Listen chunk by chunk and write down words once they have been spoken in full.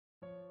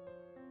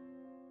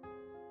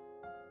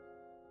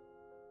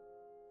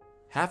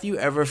Have you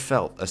ever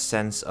felt a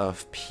sense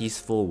of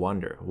peaceful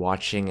wonder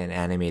watching an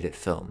animated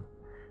film?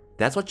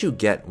 That's what you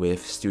get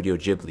with Studio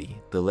Ghibli,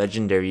 the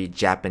legendary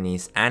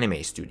Japanese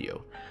anime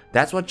studio.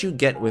 That's what you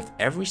get with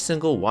every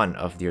single one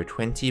of their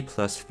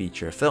 20+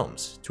 feature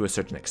films, to a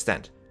certain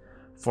extent.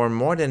 For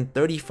more than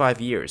 35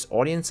 years,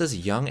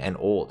 audiences young and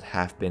old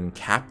have been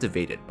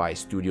captivated by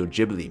Studio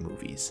Ghibli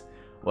movies.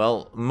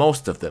 Well,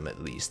 most of them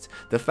at least.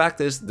 The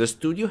fact is, the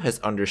studio has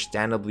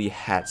understandably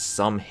had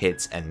some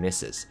hits and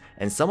misses,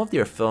 and some of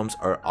their films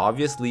are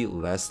obviously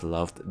less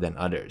loved than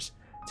others.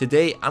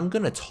 Today, I'm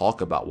gonna talk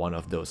about one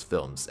of those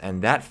films,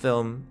 and that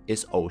film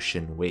is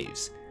Ocean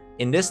Waves.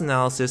 In this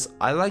analysis,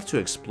 I like to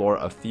explore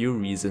a few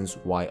reasons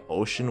why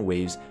Ocean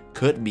Waves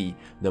could be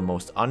the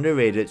most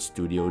underrated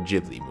Studio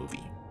Ghibli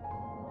movie.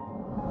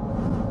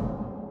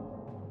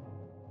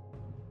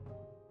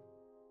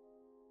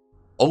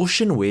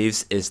 Ocean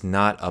Waves is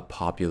not a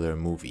popular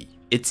movie.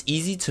 It's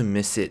easy to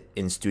miss it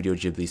in Studio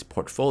Ghibli's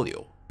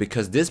portfolio,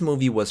 because this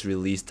movie was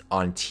released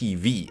on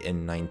TV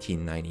in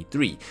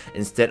 1993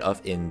 instead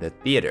of in the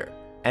theater,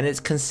 and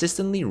it's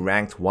consistently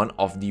ranked one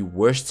of the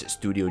worst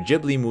Studio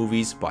Ghibli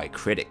movies by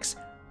critics.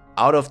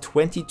 Out of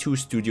 22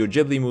 Studio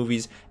Ghibli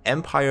movies,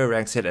 Empire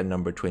ranks it at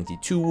number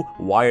 22,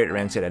 Wired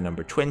ranks it at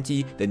number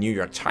 20, The New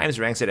York Times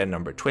ranks it at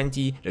number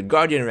 20, The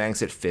Guardian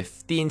ranks it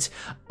 15th,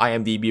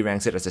 IMDb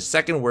ranks it as the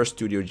second worst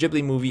Studio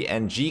Ghibli movie,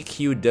 and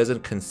GQ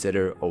doesn't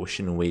consider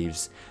Ocean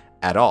Waves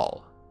at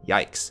all.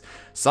 Yikes.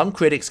 Some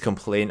critics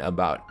complain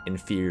about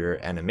inferior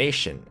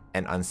animation,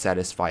 an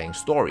unsatisfying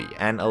story,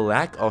 and a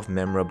lack of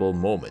memorable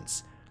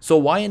moments. So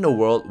why in the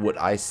world would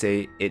I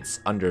say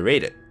it's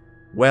underrated?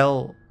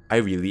 Well, I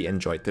really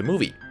enjoyed the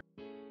movie.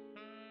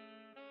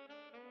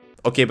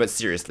 Okay, but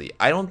seriously,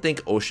 I don't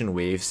think Ocean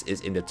Waves is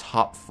in the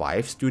top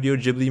 5 Studio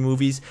Ghibli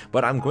movies,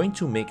 but I'm going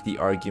to make the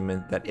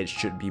argument that it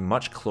should be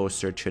much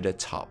closer to the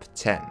top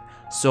 10.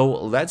 So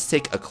let's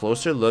take a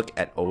closer look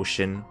at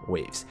Ocean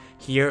Waves.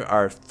 Here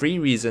are 3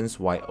 reasons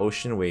why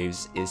Ocean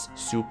Waves is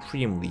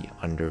supremely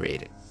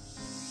underrated.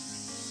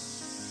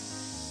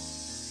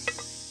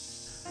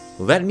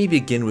 Let me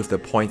begin with the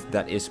point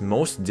that is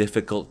most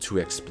difficult to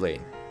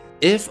explain.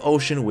 If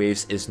Ocean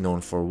Waves is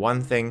known for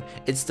one thing,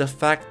 it's the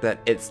fact that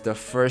it's the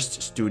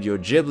first Studio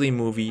Ghibli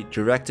movie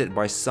directed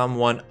by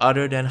someone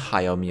other than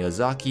Hayao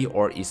Miyazaki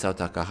or Isao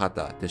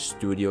Takahata, the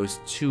studio's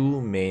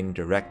 2 main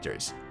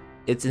directors.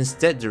 It's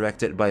instead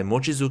directed by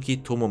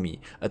Mochizuki Tomomi,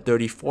 a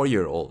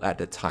 34-year-old at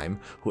the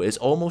time, who is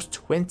almost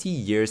 20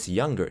 years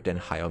younger than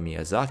Hayao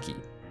Miyazaki.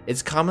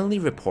 It's commonly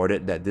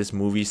reported that this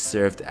movie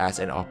served as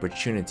an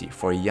opportunity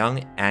for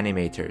young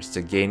animators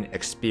to gain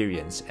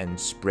experience and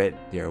spread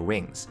their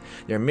wings.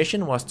 Their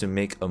mission was to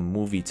make a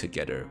movie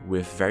together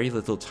with very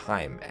little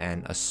time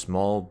and a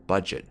small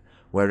budget,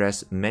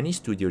 whereas many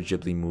Studio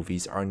Ghibli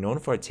movies are known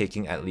for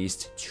taking at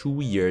least 2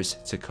 years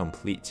to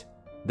complete.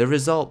 The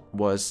result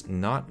was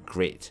not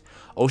great.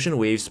 Ocean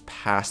Waves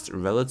passed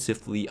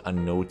relatively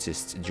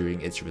unnoticed during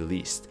its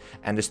release,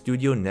 and the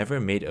studio never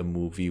made a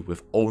movie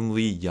with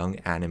only young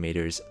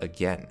animators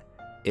again.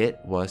 It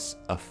was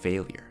a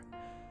failure.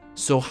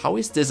 So how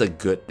is this a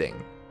good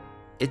thing?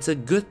 It's a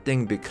good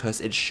thing because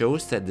it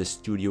shows that the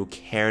studio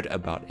cared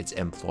about its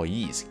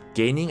employees,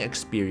 gaining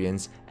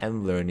experience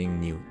and learning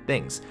new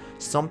things,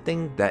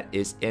 something that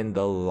is in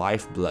the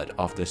lifeblood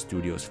of the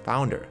studio's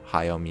founder,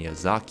 Hayao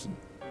Miyazaki.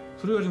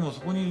 それよりもそ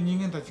こにいる人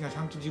間たちがち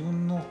ゃんと自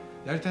分の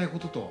やりたいこ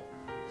とと、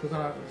それか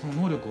らそ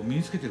の能力を身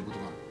につけていること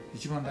が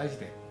一番大事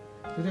で、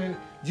それで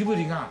ジブ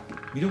リが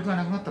魅力が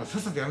なくなったらさ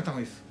っさとやめた方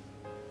がいいです。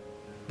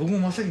僕も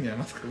真っ先にやり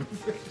ますから。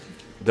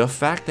The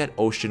fact that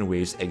Ocean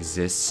Waves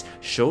exists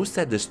shows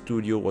that the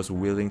studio was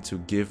willing to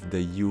give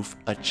the youth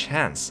a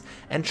chance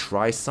and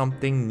try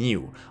something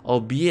new,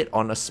 albeit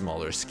on a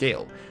smaller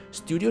scale.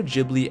 Studio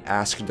Ghibli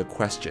asked the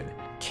question,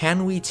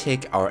 can we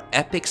take our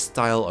epic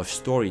style of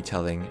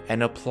storytelling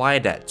and apply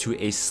that to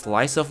a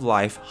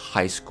slice-of-life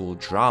high school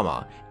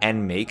drama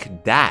and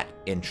make that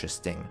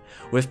interesting?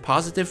 With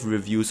positive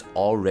reviews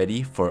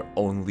already for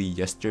Only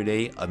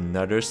Yesterday,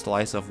 another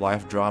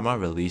slice-of-life drama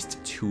released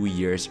 2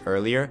 years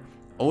earlier,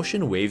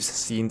 Ocean Waves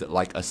seemed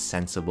like a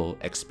sensible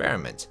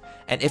experiment.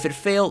 And if it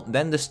failed,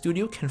 then the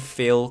studio can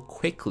fail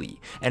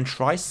quickly and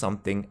try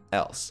something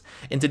else.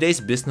 In today's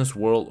business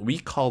world, we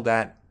call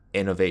that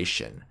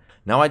innovation.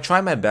 Now, I try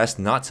my best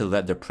not to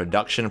let the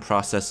production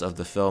process of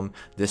the film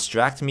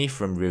distract me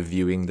from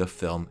reviewing the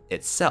film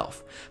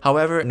itself.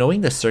 However,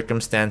 knowing the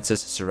circumstances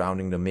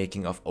surrounding the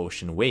making of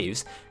Ocean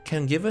Waves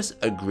can give us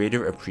a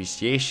greater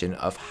appreciation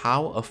of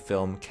how a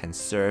film can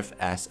serve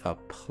as a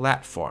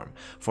platform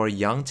for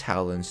young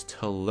talents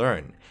to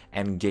learn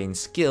and gain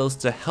skills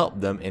to help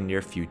them in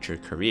their future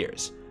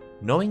careers.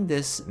 Knowing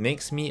this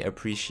makes me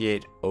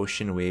appreciate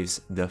Ocean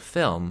Waves, the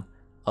film,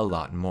 a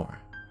lot more.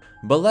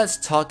 But let's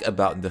talk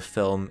about the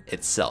film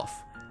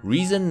itself.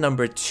 Reason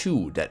number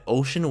 2 that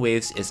Ocean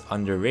Waves is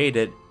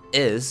underrated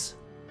is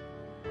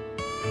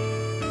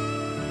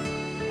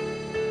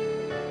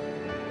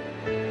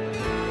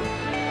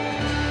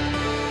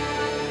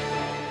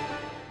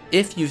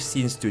If you've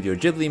seen Studio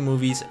Ghibli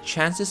movies,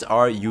 chances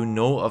are you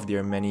know of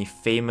their many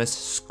famous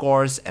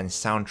scores and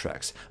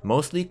soundtracks,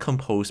 mostly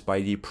composed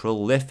by the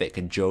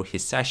prolific Joe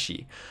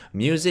Hisaishi.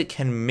 Music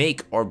can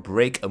make or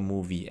break a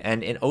movie,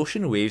 and in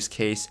Ocean Waves'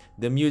 case,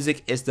 the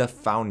music is the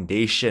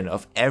foundation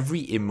of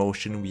every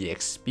emotion we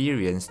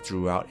experience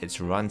throughout its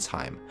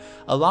runtime.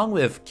 Along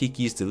with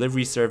Kiki's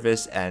Delivery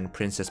Service and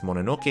Princess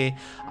Mononoke,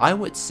 I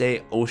would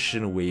say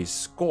Ocean Waves'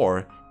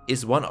 score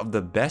is one of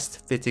the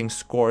best fitting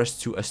scores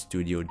to a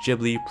Studio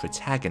Ghibli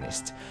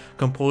protagonist.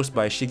 Composed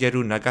by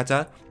Shigeru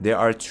Nagata, there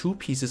are two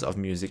pieces of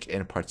music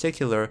in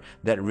particular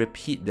that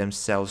repeat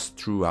themselves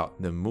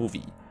throughout the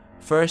movie.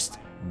 First,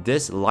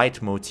 this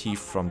leitmotif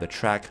from the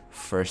track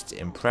First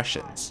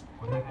Impressions.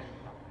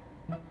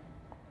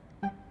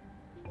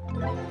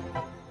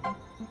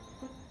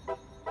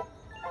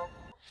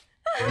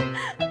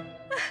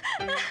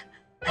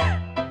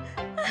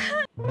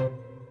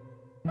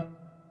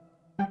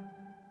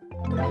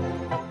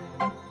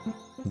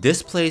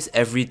 This plays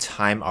every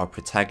time our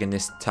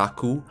protagonist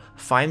Taku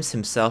finds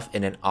himself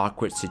in an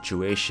awkward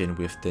situation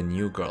with the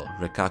new girl,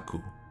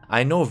 Rikaku.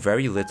 I know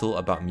very little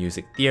about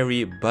music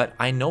theory, but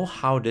I know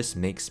how this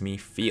makes me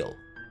feel.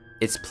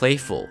 It's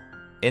playful,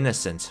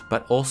 innocent,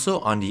 but also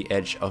on the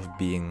edge of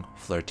being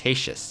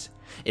flirtatious.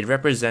 It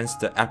represents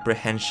the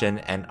apprehension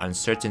and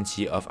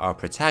uncertainty of our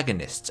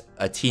protagonist,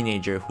 a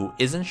teenager who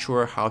isn't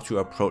sure how to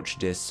approach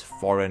this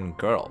foreign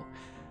girl.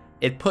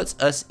 It puts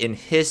us in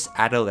his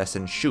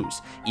adolescent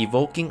shoes,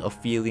 evoking a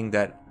feeling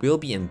that we'll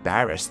be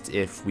embarrassed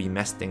if we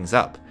mess things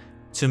up.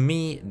 To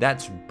me,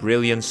 that's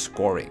brilliant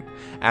scoring.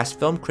 As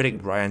film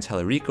critic Brian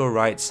Tallarico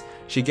writes,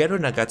 Shigeru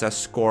Nagata's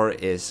score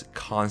is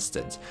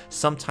constant,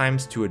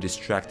 sometimes to a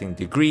distracting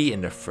degree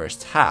in the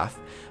first half,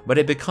 but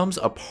it becomes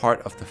a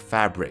part of the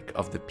fabric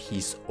of the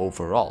piece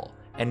overall,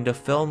 and the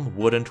film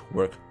wouldn't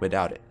work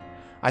without it.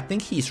 I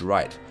think he's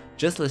right.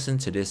 Just listen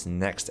to this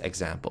next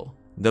example.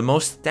 The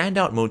most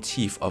standout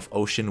motif of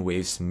Ocean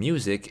Waves'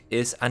 music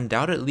is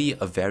undoubtedly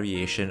a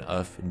variation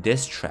of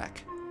this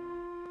track.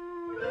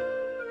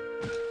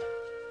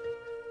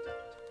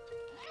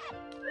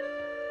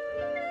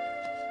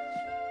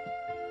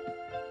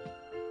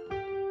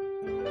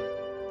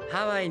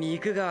 Hawaii に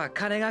行くが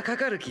金がか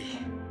かるき。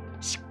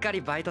しっかり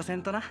バイトせ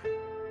んとな。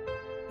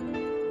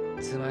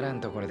つまら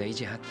んところで意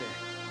地張って。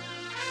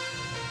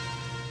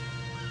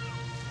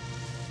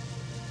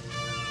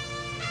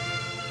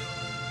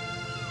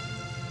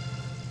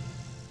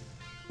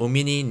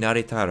Umini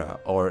Naritara,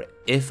 or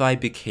If I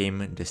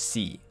Became the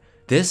Sea.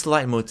 This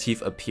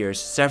leitmotif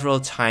appears several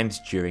times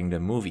during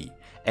the movie,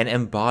 and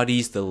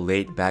embodies the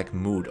laid-back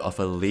mood of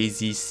a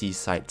lazy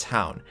seaside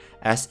town,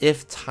 as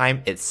if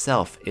time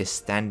itself is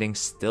standing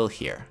still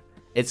here.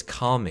 It's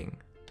calming,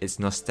 it's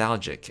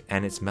nostalgic,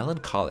 and it's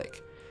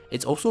melancholic.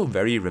 It's also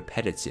very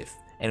repetitive,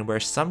 and where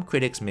some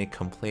critics may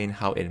complain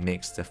how it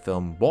makes the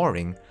film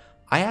boring,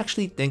 I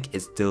actually think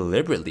it's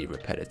deliberately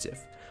repetitive,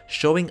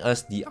 showing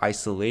us the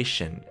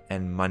isolation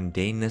and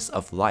mundaneness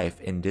of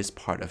life in this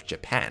part of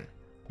Japan.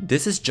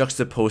 This is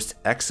juxtaposed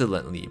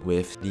excellently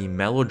with the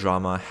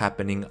melodrama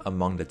happening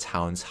among the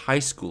town's high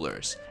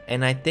schoolers,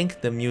 and I think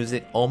the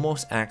music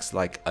almost acts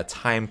like a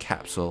time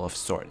capsule of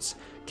sorts,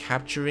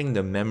 capturing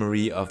the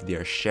memory of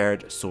their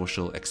shared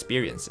social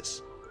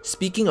experiences.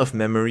 Speaking of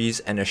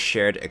memories and a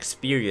shared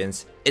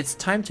experience, it's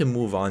time to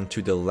move on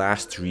to the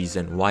last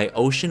reason why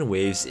Ocean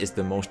Waves is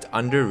the most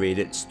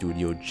underrated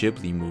Studio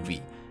Ghibli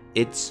movie.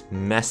 Its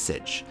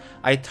message.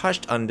 I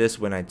touched on this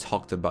when I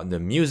talked about the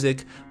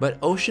music, but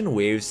Ocean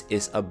Waves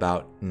is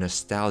about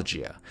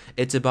nostalgia.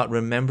 It's about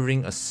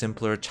remembering a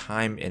simpler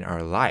time in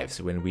our lives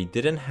when we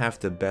didn't have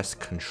the best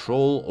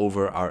control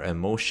over our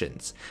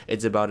emotions.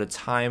 It's about a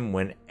time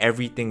when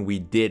everything we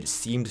did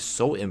seemed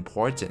so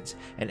important,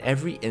 and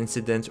every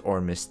incident or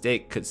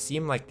mistake could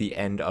seem like the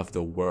end of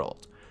the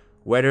world.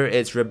 Whether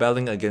it's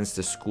rebelling against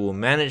the school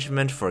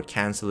management for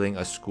canceling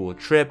a school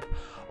trip,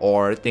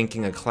 or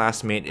thinking a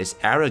classmate is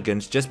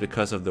arrogant just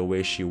because of the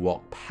way she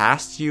walked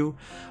past you,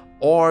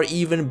 or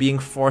even being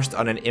forced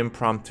on an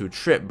impromptu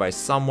trip by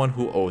someone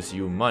who owes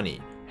you money.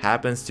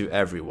 Happens to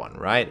everyone,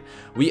 right?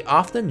 We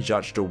often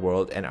judge the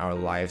world and our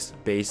lives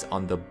based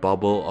on the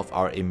bubble of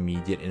our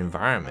immediate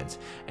environment,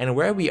 and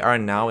where we are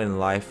now in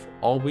life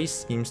always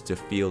seems to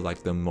feel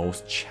like the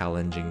most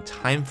challenging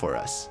time for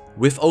us.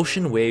 With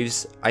Ocean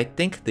Waves, I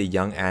think the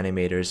young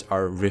animators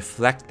are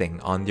reflecting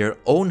on their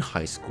own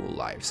high school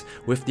lives,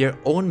 with their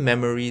own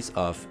memories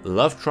of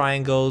love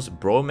triangles,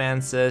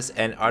 bromances,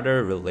 and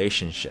other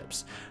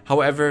relationships.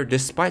 However,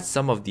 despite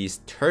some of these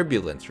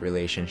turbulent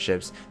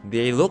relationships,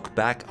 they look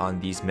back on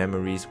these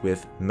memories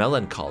with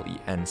melancholy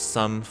and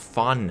some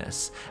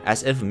fondness,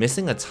 as if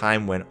missing a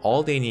time when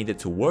all they needed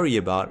to worry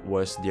about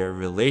was their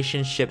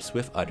relationships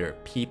with other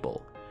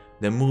people.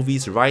 The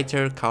movie's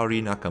writer,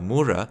 Kaori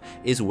Nakamura,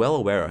 is well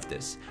aware of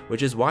this,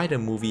 which is why the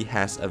movie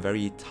has a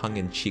very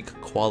tongue-in-cheek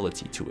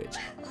quality to it.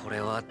 こ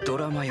れはド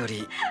ラマよ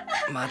り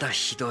まだ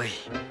ひどい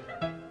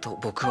と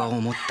僕は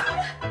思った。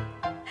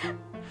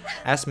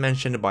 As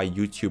mentioned by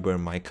YouTuber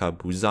Micah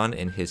Buzan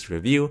in his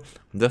review,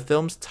 the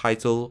film's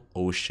title,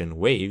 Ocean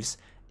Waves,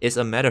 is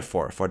a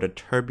metaphor for the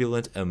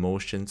turbulent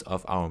emotions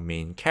of our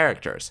main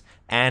characters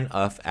and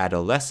of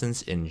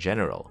adolescence in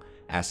general,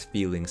 as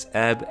feelings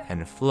ebb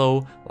and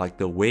flow like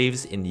the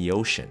waves in the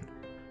ocean.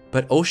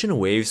 But Ocean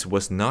Waves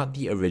was not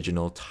the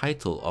original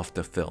title of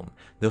the film.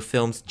 The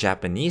film's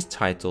Japanese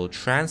title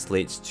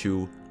translates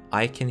to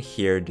I Can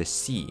Hear the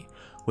Sea,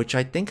 which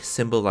I think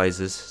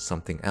symbolizes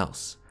something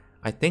else.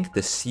 I think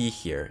the sea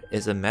here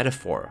is a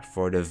metaphor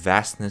for the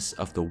vastness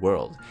of the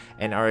world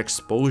and our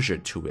exposure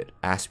to it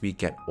as we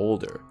get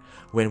older.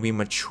 When we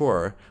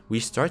mature, we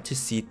start to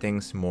see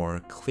things more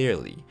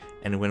clearly,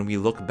 and when we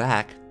look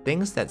back,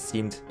 things that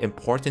seemed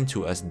important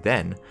to us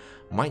then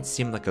might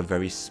seem like a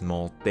very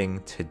small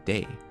thing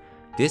today.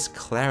 This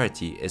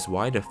clarity is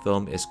why the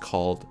film is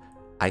called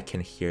I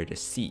Can Hear the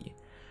Sea,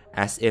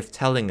 as if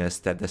telling us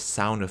that the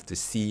sound of the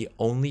sea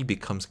only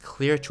becomes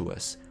clear to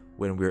us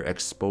when we're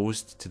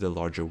exposed to the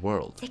larger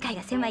world. 世界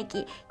が狭い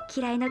き、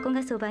嫌いな子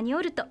がそばに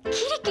おるとキリ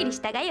キリ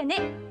したがよ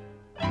ね。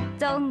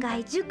存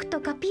外塾と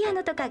かピア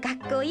ノとか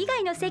学校以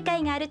外の世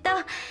界があると、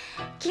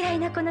嫌い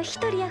な子の一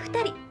人や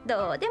二人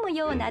どうでも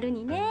ようなる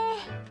にね。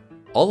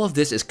All of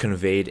this is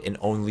conveyed in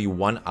only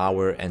 1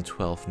 hour and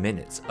 12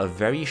 minutes, a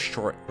very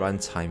short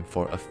runtime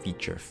for a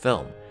feature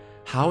film.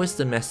 How is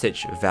the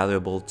message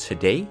valuable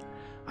today?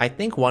 I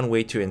think one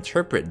way to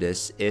interpret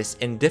this is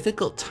in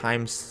difficult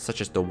times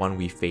such as the one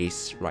we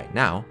face right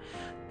now,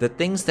 the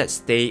things that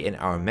stay in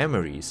our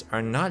memories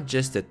are not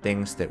just the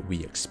things that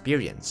we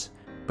experience,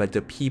 but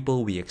the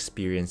people we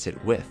experience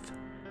it with.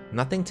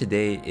 Nothing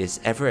today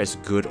is ever as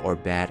good or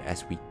bad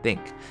as we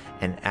think,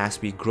 and as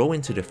we grow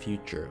into the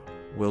future,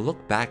 we'll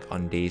look back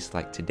on days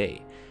like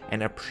today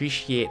and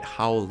appreciate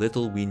how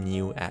little we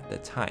knew at the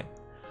time.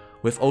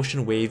 With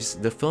Ocean Waves,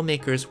 the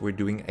filmmakers were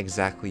doing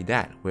exactly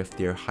that with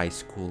their high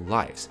school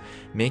lives,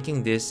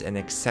 making this an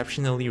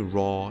exceptionally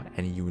raw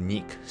and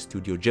unique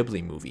Studio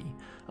Ghibli movie,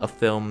 a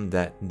film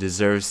that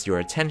deserves your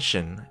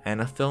attention and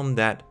a film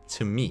that,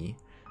 to me,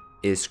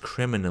 is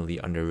criminally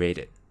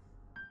underrated.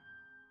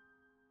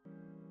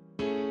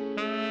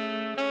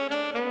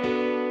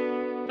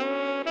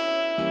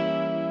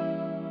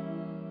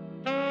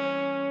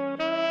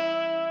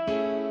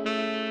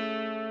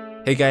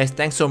 Hey guys,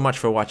 thanks so much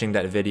for watching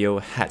that video.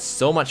 Had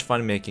so much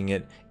fun making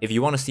it. If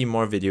you want to see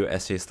more video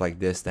essays like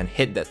this, then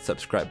hit that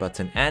subscribe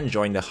button and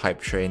join the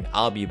hype train.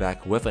 I'll be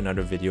back with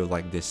another video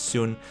like this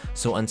soon.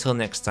 So until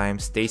next time,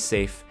 stay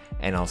safe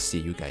and I'll see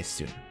you guys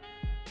soon.